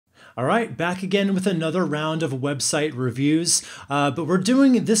All right, back again with another round of website reviews, but we're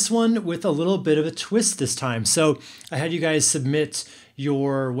doing this one with a little bit of a twist this time. So I had you guys submit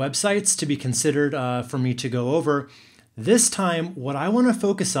your websites to be considered for me to go over. This time, what I want to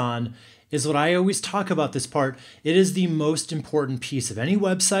focus on is what I always talk about this part. It is the most important piece of any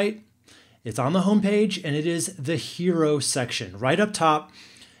website. It's on the homepage, and it is the hero section. Right up top,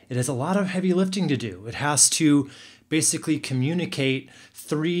 it has a lot of heavy lifting to do. It has to basically communicate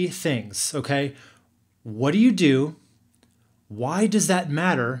three things, okay? What do you do? Why does that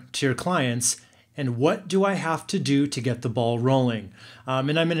matter to your clients? And what do I have to do to get the ball rolling?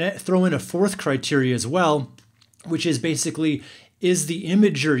 And I'm gonna throw in a fourth criteria as well, which is basically, is the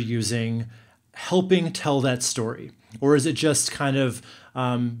image you're using helping tell that story? Or is it just kind of,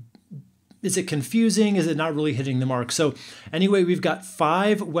 is it confusing? Is it not really hitting the mark? So anyway, we've got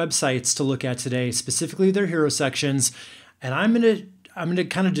 5 websites to look at today, specifically their hero sections. And I'm gonna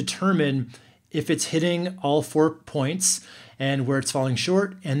kind of determine if it's hitting all 4 points and where it's falling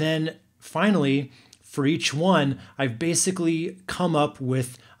short. And then finally, for each one, I've basically come up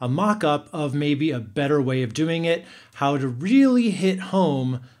with a mock-up of maybe a better way of doing it, how to really hit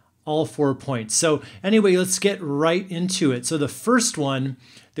home all 4 points. So anyway, let's get right into it. So the first one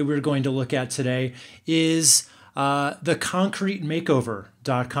that we're going to look at today is the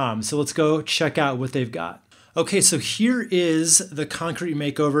concretemakeover.com. So let's go check out what they've got. Okay, so here is the Concrete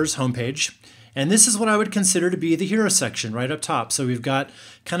Makeovers homepage. And this is what I would consider to be the hero section right up top. So we've got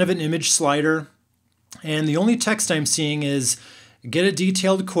kind of an image slider. And the only text I'm seeing is get a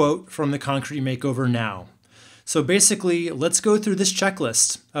detailed quote from the Concrete Makeover now. So basically, let's go through this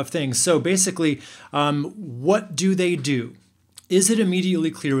checklist of things. So basically, what do they do? Is it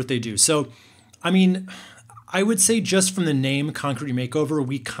immediately clear what they do? So, I mean, I would say just from the name Concrete Makeover,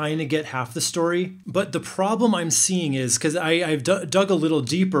 we kind of get half the story. But the problem I'm seeing is, because I've dug a little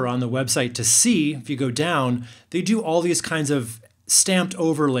deeper on the website to see, if you go down, they do all these kinds of stamped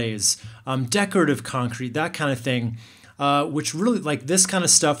overlays, decorative concrete, that kind of thing, which really, like this kind of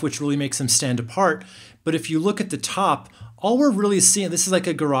stuff, which really makes them stand apart. But if you look at the top, all we're really seeing, this is like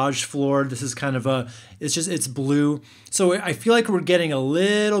a garage floor. This is kind of it's blue. So I feel like we're getting a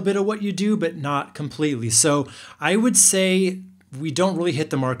little bit of what you do, but not completely. So I would say we don't really hit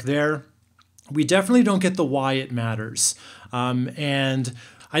the mark there. We definitely don't get the why it matters. And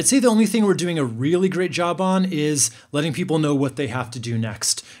I'd say the only thing we're doing a really great job on is letting people know what they have to do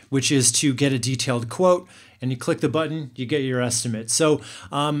next, which is to get a detailed quote, and you click the button, you get your estimate. So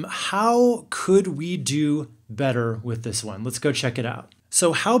how could we do better with this one? Let's go check it out.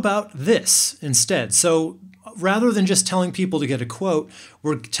 So how about this instead? So rather than just telling people to get a quote,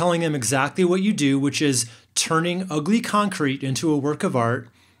 we're telling them exactly what you do, which is turning ugly concrete into a work of art.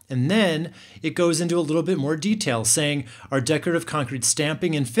 And then it goes into a little bit more detail, saying our decorative concrete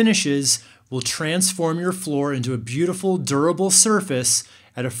stamping and finishes will transform your floor into a beautiful, durable surface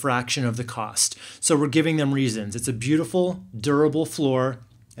at a fraction of the cost. So we're giving them reasons. It's a beautiful, durable floor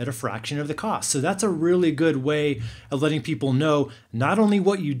at a fraction of the cost. So that's a really good way of letting people know not only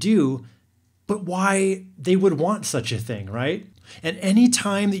what you do, but why they would want such a thing, right? And any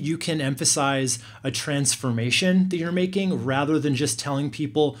time that you can emphasize a transformation that you're making rather than just telling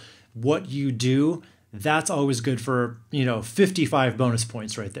people what you do, that's always good for, 55 bonus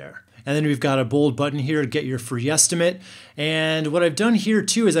points right there. And then we've got a bold button here to get your free estimate. And what I've done here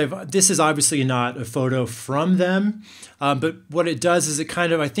too is this is obviously not a photo from them, but what it does is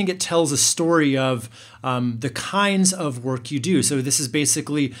I think it tells a story of the kinds of work you do. So this is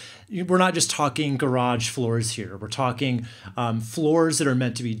basically, we're not just talking garage floors here. We're talking floors that are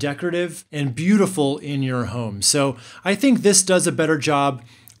meant to be decorative and beautiful in your home. So I think this does a better job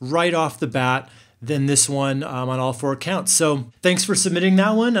right off the bat than this one on all 4 accounts. So thanks for submitting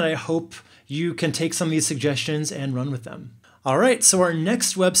that one, and I hope you can take some of these suggestions and run with them. All right, so our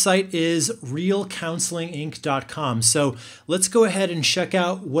next website is realcounselinginc.com. So let's go ahead and check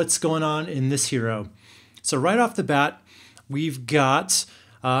out what's going on in this hero. So right off the bat, we've got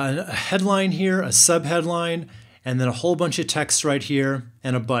a headline here, a subheadline, and then a whole bunch of text right here,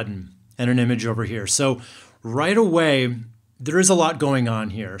 and a button, and an image over here. So right away, there is a lot going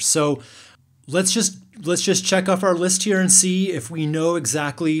on here. So let's just check off our list here and see if we know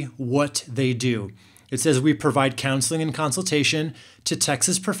exactly what they do. It says we provide counseling and consultation to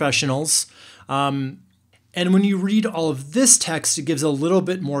Texas professionals. And when you read all of this text, it gives a little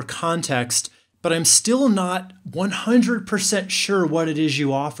bit more context, but I'm still not 100% sure what it is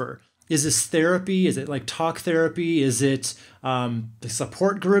you offer. Is this therapy? Is it like talk therapy? Is it the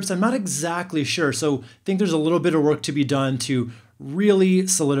support groups? I'm not exactly sure. So I think there's a little bit of work to be done to really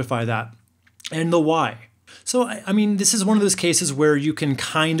solidify that. And the why. So, I mean, this is one of those cases where you can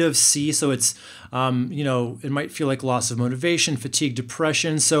kind of see, so it's, it might feel like loss of motivation, fatigue,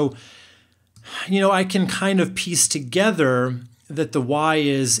 depression. So, I can kind of piece together that the why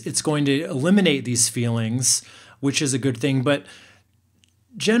is it's going to eliminate these feelings, which is a good thing. But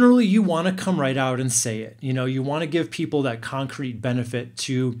generally, you want to come right out and say it. You want to give people that concrete benefit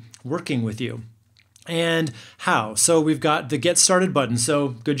to working with you. And how? So we've got the Get Started button. So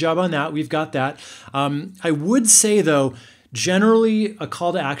good job on that. We've got that. I would say, though, generally a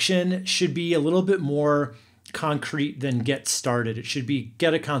call to action should be a little bit more concrete than get started. It should be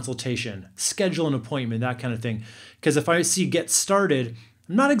get a consultation, schedule an appointment, that kind of thing. Because if I see get started,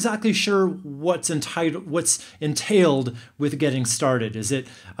 I'm not exactly sure what's entailed with getting started. Is it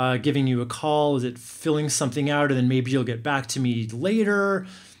giving you a call? Is it filling something out and then maybe you'll get back to me later?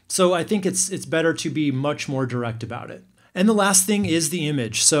 So I think it's better to be much more direct about it. And the last thing is the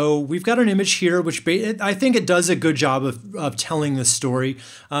image. So we've got an image here, which I think it does a good job of telling the story.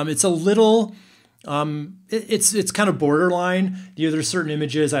 It's a little, it's kind of borderline. There's certain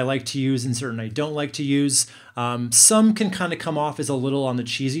images I like to use and certain I don't like to use. Some can kind of come off as a little on the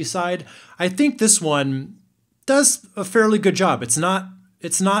cheesy side. I think this one does a fairly good job. It's not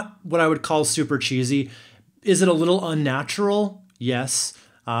what I would call super cheesy. Is it a little unnatural? Yes.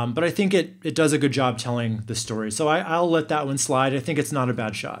 But I think it does a good job telling the story. So I'll let that one slide. I think it's not a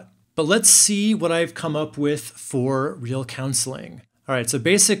bad shot. But let's see what I've come up with for real counseling. All right, so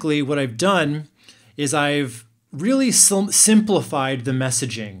basically what I've done is I've really simplified the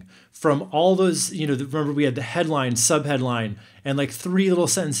messaging from all those, remember we had the headline, subheadline, and like 3 little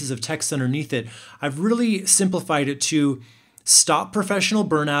sentences of text underneath it. I've really simplified it to stop professional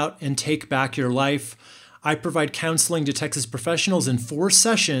burnout and take back your life. I provide counseling to Texas professionals in 4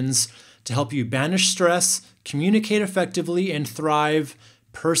 sessions to help you banish stress, communicate effectively, and thrive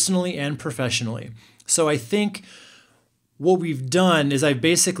personally and professionally. So I think what we've done is I've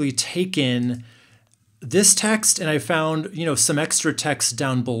basically taken this text and I found, some extra text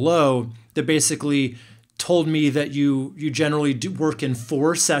down below that basically told me that you generally do work in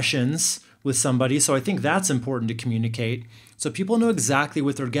 4 sessions with somebody. So I think that's important to communicate so people know exactly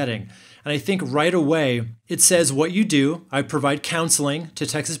what they're getting. And I think right away, it says what you do. I provide counseling to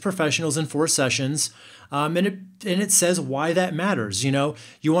Texas professionals in 4 sessions. And it says why that matters. You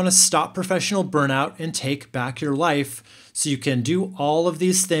want to stop professional burnout and take back your life so you can do all of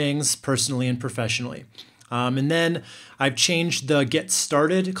these things personally and professionally. And then I've changed the get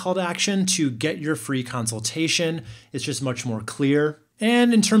started call to action to get your free consultation. It's just much more clear.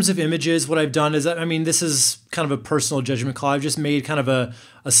 And in terms of images, what I've done is, this is kind of a personal judgment call. I've just made kind of a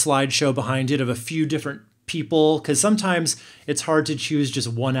slideshow behind it of a few different people, because sometimes it's hard to choose just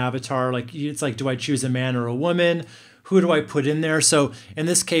one avatar. It's like, do I choose a man or a woman? Who do I put in there? So in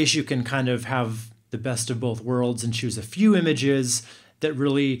this case, you can kind of have the best of both worlds and choose a few images that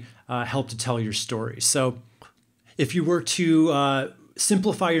really help to tell your story. So if you were to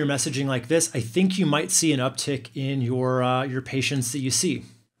simplify your messaging like this, I think you might see an uptick in your patients that you see.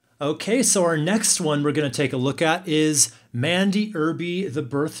 Okay, so our next one we're going to take a look at is Mandy Irby, the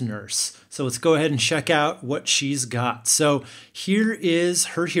birth nurse. So let's go ahead and check out what she's got. So here is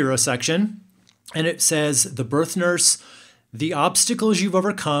her hero section, and it says, the birth nurse, the obstacles you've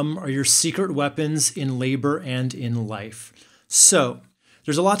overcome are your secret weapons in labor and in life. So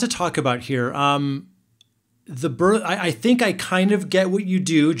there's a lot to talk about here. I think I kind of get what you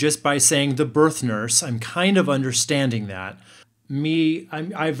do just by saying the birth nurse. I'm kind of understanding that.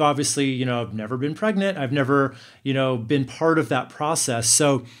 I've obviously, I've never been pregnant. I've never, been part of that process.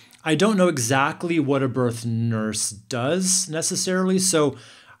 So I don't know exactly what a birth nurse does necessarily. So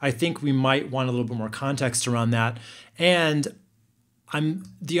I think we might want a little bit more context around that. And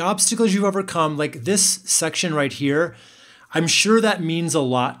the obstacles you've overcome, like this section right here, I'm sure that means a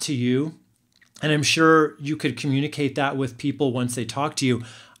lot to you. And I'm sure you could communicate that with people once they talk to you.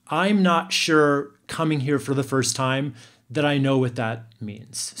 I'm not sure coming here for the first time that I know what that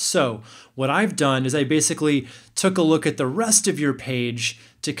means. So what I've done is I basically took a look at the rest of your page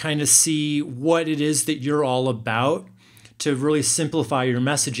to kind of see what it is that you're all about, to really simplify your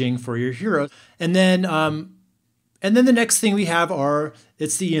messaging for your hero. And then the next thing we have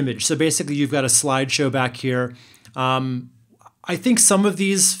it's the image. So basically you've got a slideshow back here. I think some of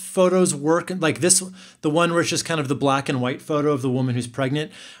these photos work, like this, the one where it's just kind of the black and white photo of the woman who's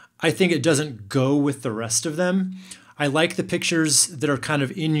pregnant. I think it doesn't go with the rest of them. I like the pictures that are kind of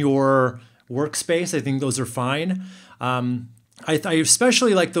in your workspace. I think those are fine. I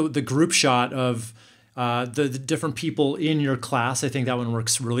especially like the group shot of the different people in your class. I think that one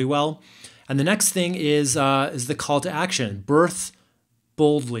works really well. And the next thing is the call to action, birth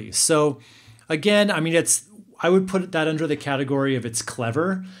boldly. So again, I would put that under the category of it's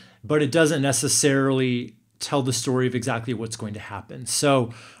clever, but it doesn't necessarily tell the story of exactly what's going to happen.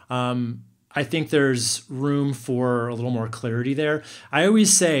 So I think there's room for a little more clarity there. I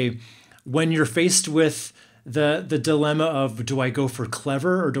always say when you're faced with the dilemma of do I go for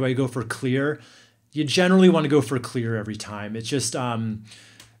clever or do I go for clear, you generally want to go for clear every time. It's just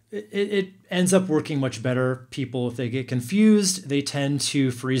it ends up working much better. People, if they get confused, they tend to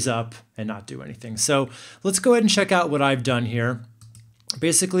freeze up and not do anything. So let's go ahead and check out what I've done here.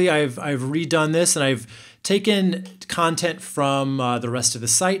 Basically, I've redone this and I've taken content from the rest of the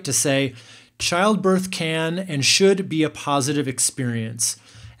site to say, childbirth can and should be a positive experience.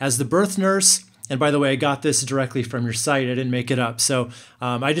 As the birth nurse, and by the way, I got this directly from your site. I didn't make it up. So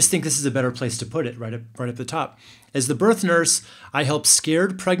I just think this is a better place to put it, right up the top. As the birth nurse, I help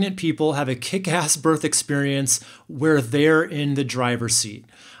scared pregnant people have a kick-ass birth experience where they're in the driver's seat.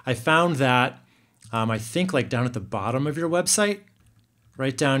 I found that, I think like down at the bottom of your website,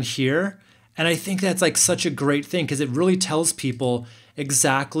 right down here. And I think that's like such a great thing because it really tells people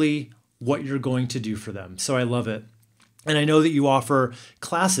exactly what you're going to do for them. So I love it. And I know that you offer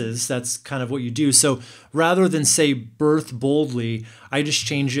classes. That's kind of what you do. So rather than say birth boldly, I just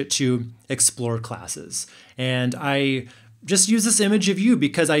changed it to explore classes. And I just use this image of you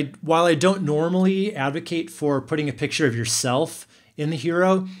because while I don't normally advocate for putting a picture of yourself in the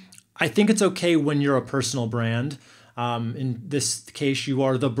hero, I think it's okay when you're a personal brand. In this case, you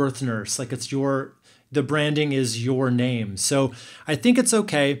are the birth nurse. Like the branding is your name. So I think it's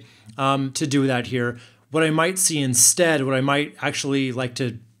okay to do that here. What I might see instead, what I might actually like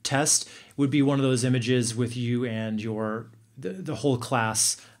to test would be one of those images with you and the whole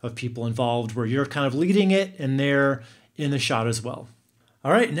class of people involved where you're kind of leading it and they're in the shot as well.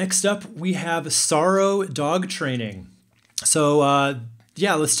 All right, next up we have sorrow dog training. So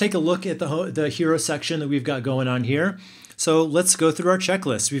yeah, let's take a look at the hero section that we've got going on here. So let's go through our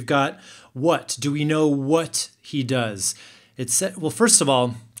checklist. We've got what? Do we know what he does? Well, first of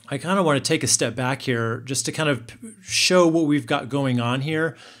all, I kind of want to take a step back here just to kind of show what we've got going on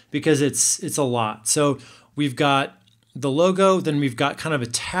here because it's a lot. So we've got the logo, then we've got kind of a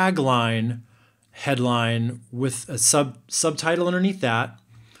tagline headline with a subtitle underneath that.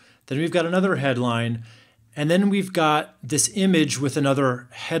 Then we've got another headline, and then we've got this image with another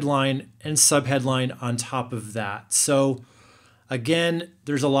headline and subheadline on top of that. So again,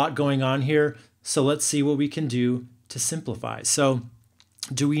 there's a lot going on here. So let's see what we can do to simplify. So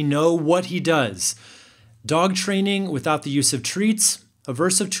do we know what he does? Dog training without the use of treats,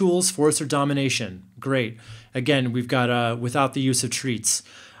 aversive tools, force or domination. Great. Again, we've got without the use of treats.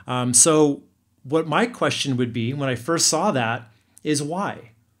 So what my question would be when I first saw that is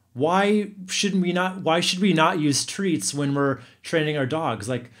why? Why should we not use treats when we're training our dogs?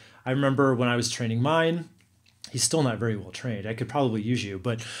 Like I remember when I was training mine, he's still not very well trained. I could probably use you,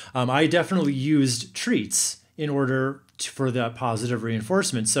 but I definitely used treats in order for that positive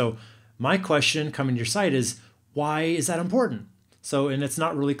reinforcement. So my question coming to your site is, why is that important? So, and it's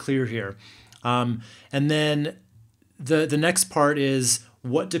not really clear here. And then the next part is,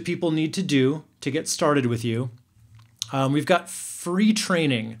 what do people need to do to get started with you? We've got free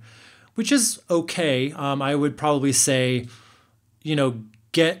training, which is okay. I would probably say,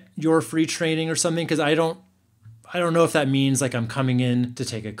 get your free training or something, because I don't know if that means like I'm coming in to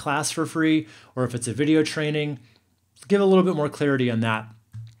take a class for free or if it's a video training. Give a little bit more clarity on that.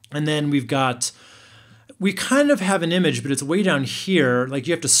 And then we kind of have an image, but it's way down here. Like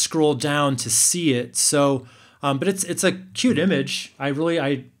you have to scroll down to see it. So, but it's a cute image. I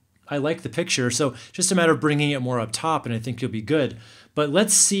like the picture. So just a matter of bringing it more up top, and I think you'll be good. But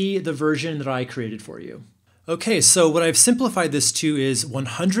let's see the version that I created for you. Okay, so what I've simplified this to is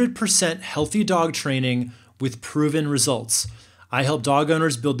 100% healthy dog training with proven results. I help dog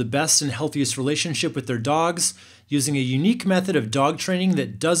owners build the best and healthiest relationship with their dogs using a unique method of dog training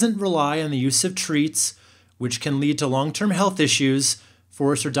that doesn't rely on the use of treats, which can lead to long-term health issues,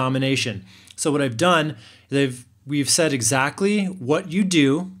 force, or domination. So what I've done, we've said exactly what you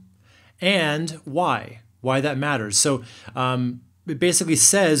do and why that matters. So it basically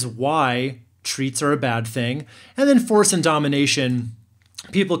says why treats are a bad thing, and then force and domination,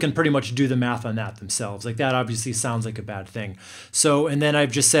 people can pretty much do the math on that themselves. Like that obviously sounds like a bad thing. So, and then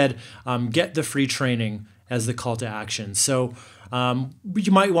I've just said, get the free training as the call to action. So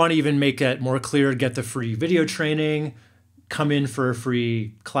you might want to even make it more clear, get the free video training, come in for a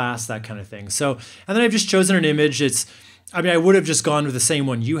free class, that kind of thing. So, and then I've just chosen an image. I would have just gone with the same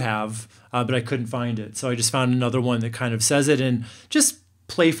one you have, but I couldn't find it. So I just found another one that kind of says it in just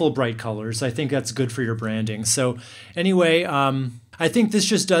playful, bright colors. I think that's good for your branding. So anyway, I think this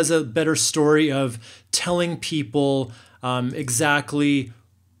just does a better story of telling people exactly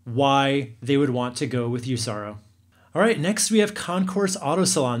why they would want to go with Usaro. All right, next we have Concourse Auto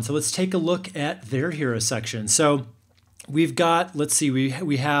Salon. So let's take a look at their hero section. So we've got, let's see,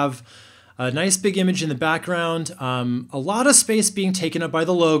 we have a nice big image in the background, a lot of space being taken up by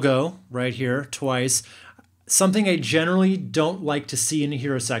the logo right here twice. Something I generally don't like to see in a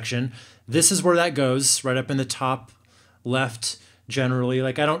hero section. This is where that goes, right up in the top left generally.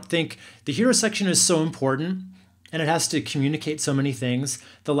 Like, I don't think the hero section is so important and it has to communicate so many things.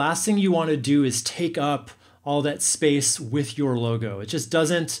 The last thing you want to do is take up all that space with your logo. It just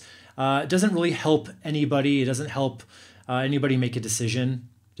doesn't really help anybody. It doesn't help anybody make a decision.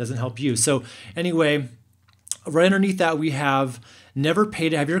 It doesn't help you. So anyway, right underneath that we have never pay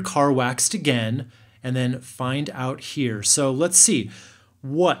to have your car waxed again, and then find out here. So let's see,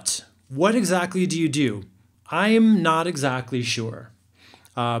 what exactly do you do? I'm not exactly sure.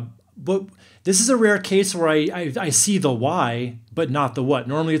 But this is a rare case where I see the why, but not the what.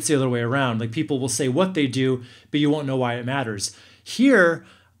 Normally it's the other way around. Like, people will say what they do, but you won't know why it matters. Here,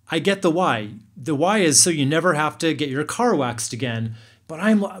 I get the why. The why is so you never have to get your car waxed again. But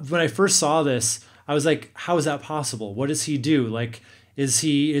when I first saw this, I was like, how is that possible? What does he do? Like, is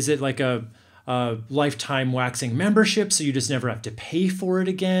it like a lifetime waxing membership, so you just never have to pay for it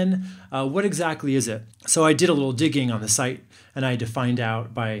again? What exactly is it? So I did a little digging on the site, and I had to find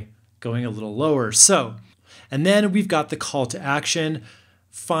out by going a little lower. So, and then we've got the call to action,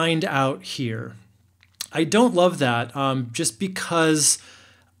 find out here. I don't love that, just because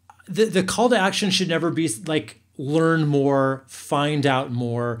the call to action should never be like, learn more, find out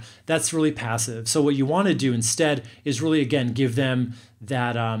more. That's really passive. So what you want to do instead is really, again, give them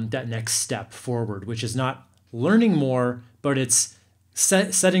that next step forward, which is not learning more, but it's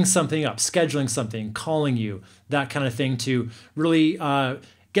setting something up, scheduling something, calling you, that kind of thing, to really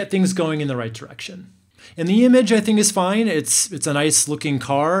get things going in the right direction. And the image, I think, is fine. It's a nice looking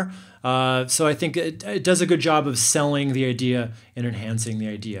car. So I think it does a good job of selling the idea and enhancing the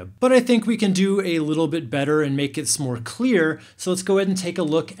idea. But I think we can do a little bit better and make it more clear. So let's go ahead and take a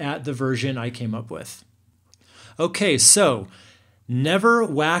look at the version I came up with. Okay, so never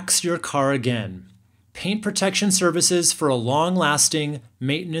wax your car again. Paint protection services for a long-lasting,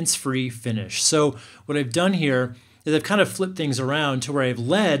 maintenance-free finish. So what I've done here is I've kind of flipped things around to where I've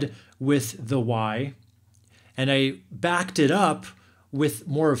led with the why, and I backed it up with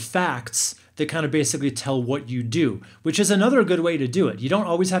more facts that kind of basically tell what you do, which is another good way to do it. You don't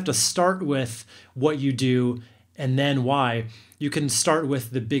always have to start with what you do and then why. You can start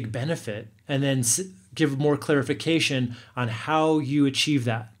with the big benefit and then give more clarification on how you achieve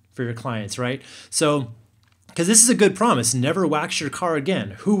that for your clients, right? So, because this is a good promise, never wax your car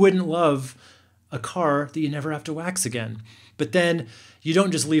again. Who wouldn't love a car that you never have to wax again? But then you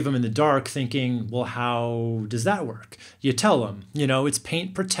don't just leave them in the dark thinking, well, how does that work? You tell them, it's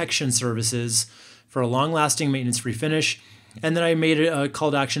paint protection services for a long-lasting maintenance-free finish. And then I made a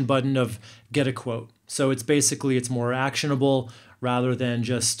call to action button of get a quote. So it's more actionable rather than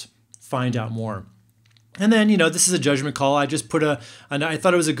just find out more. And then, this is a judgment call. I just put I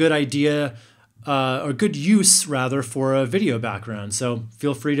thought it was a good idea, or good use rather, for a video background. So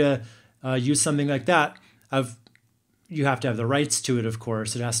feel free to use something like that. You have to have the rights to it, of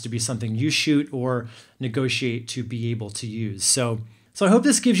course. It has to be something you shoot or negotiate to be able to use. So I hope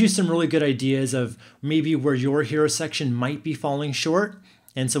this gives you some really good ideas of maybe where your hero section might be falling short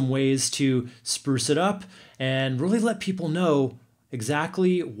and some ways to spruce it up and really let people know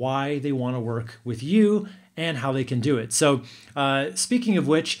exactly why they want to work with you and how they can do it. So speaking of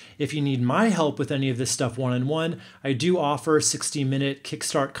which, if you need my help with any of this stuff one-on-one, I do offer 60-minute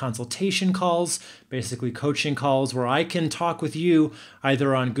Kickstart consultation calls, basically coaching calls where I can talk with you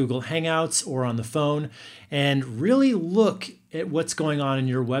either on Google Hangouts or on the phone and really look at what's going on in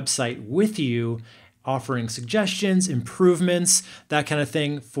your website with you, offering suggestions, improvements, that kind of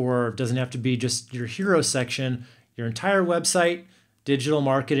thing. Doesn't have to be just your hero section, your entire website, digital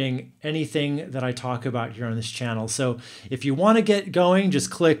marketing, anything that I talk about here on this channel. So if you want to get going,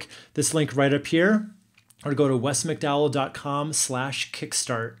 just click this link right up here or go to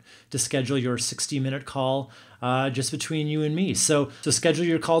wesmcdowell.com/kickstart to schedule your 60-minute call just between you and me. So schedule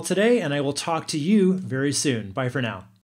your call today and I will talk to you very soon. Bye for now.